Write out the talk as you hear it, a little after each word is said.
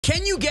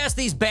Can you guess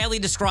these badly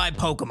described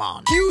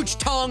Pokemon? Huge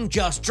tongue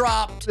just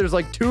dropped. There's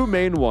like two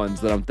main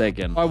ones that I'm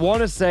thinking. I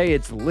want to say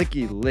it's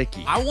Licky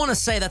Licky. I want to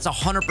say that's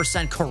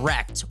 100%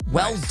 correct.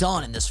 Well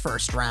done in this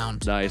first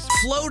round. Nice.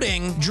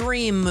 Floating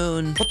Dream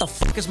Moon. What the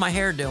fuck is my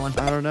hair doing?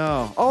 I don't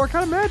know. Oh, we're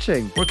kind of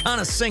matching. We're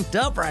kind of synced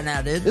up right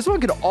now, dude. This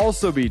one could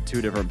also be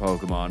two different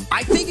Pokemon.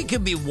 I think it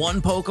could be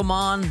one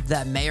Pokemon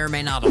that may or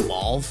may not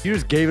evolve. You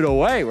just gave it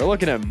away. We're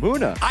looking at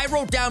Munna. I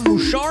wrote down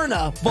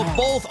Musharna, but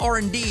both are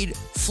indeed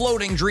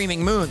floating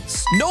dreaming moons.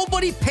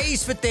 Nobody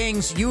pays for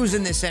things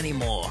using this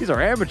anymore. These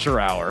are amateur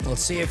hour.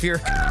 Let's see if your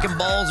fucking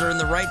balls are in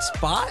the right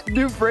spot.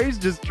 New phrase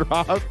just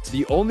dropped.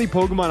 The only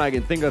Pokemon I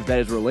can think of that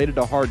is related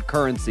to hard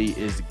currency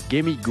is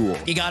Gimme Ghoul.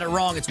 You got it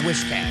wrong. It's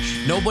Wish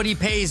Cash. Nobody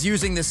pays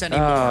using this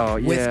anymore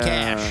with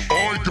cash.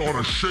 I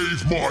gotta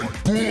shave my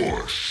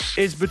bush.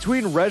 It's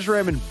between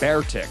Reshiram and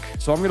Beartic,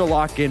 so I'm gonna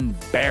lock in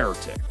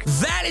Beartic.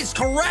 That is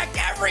correct,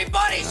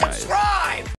 everybody. Subscribe.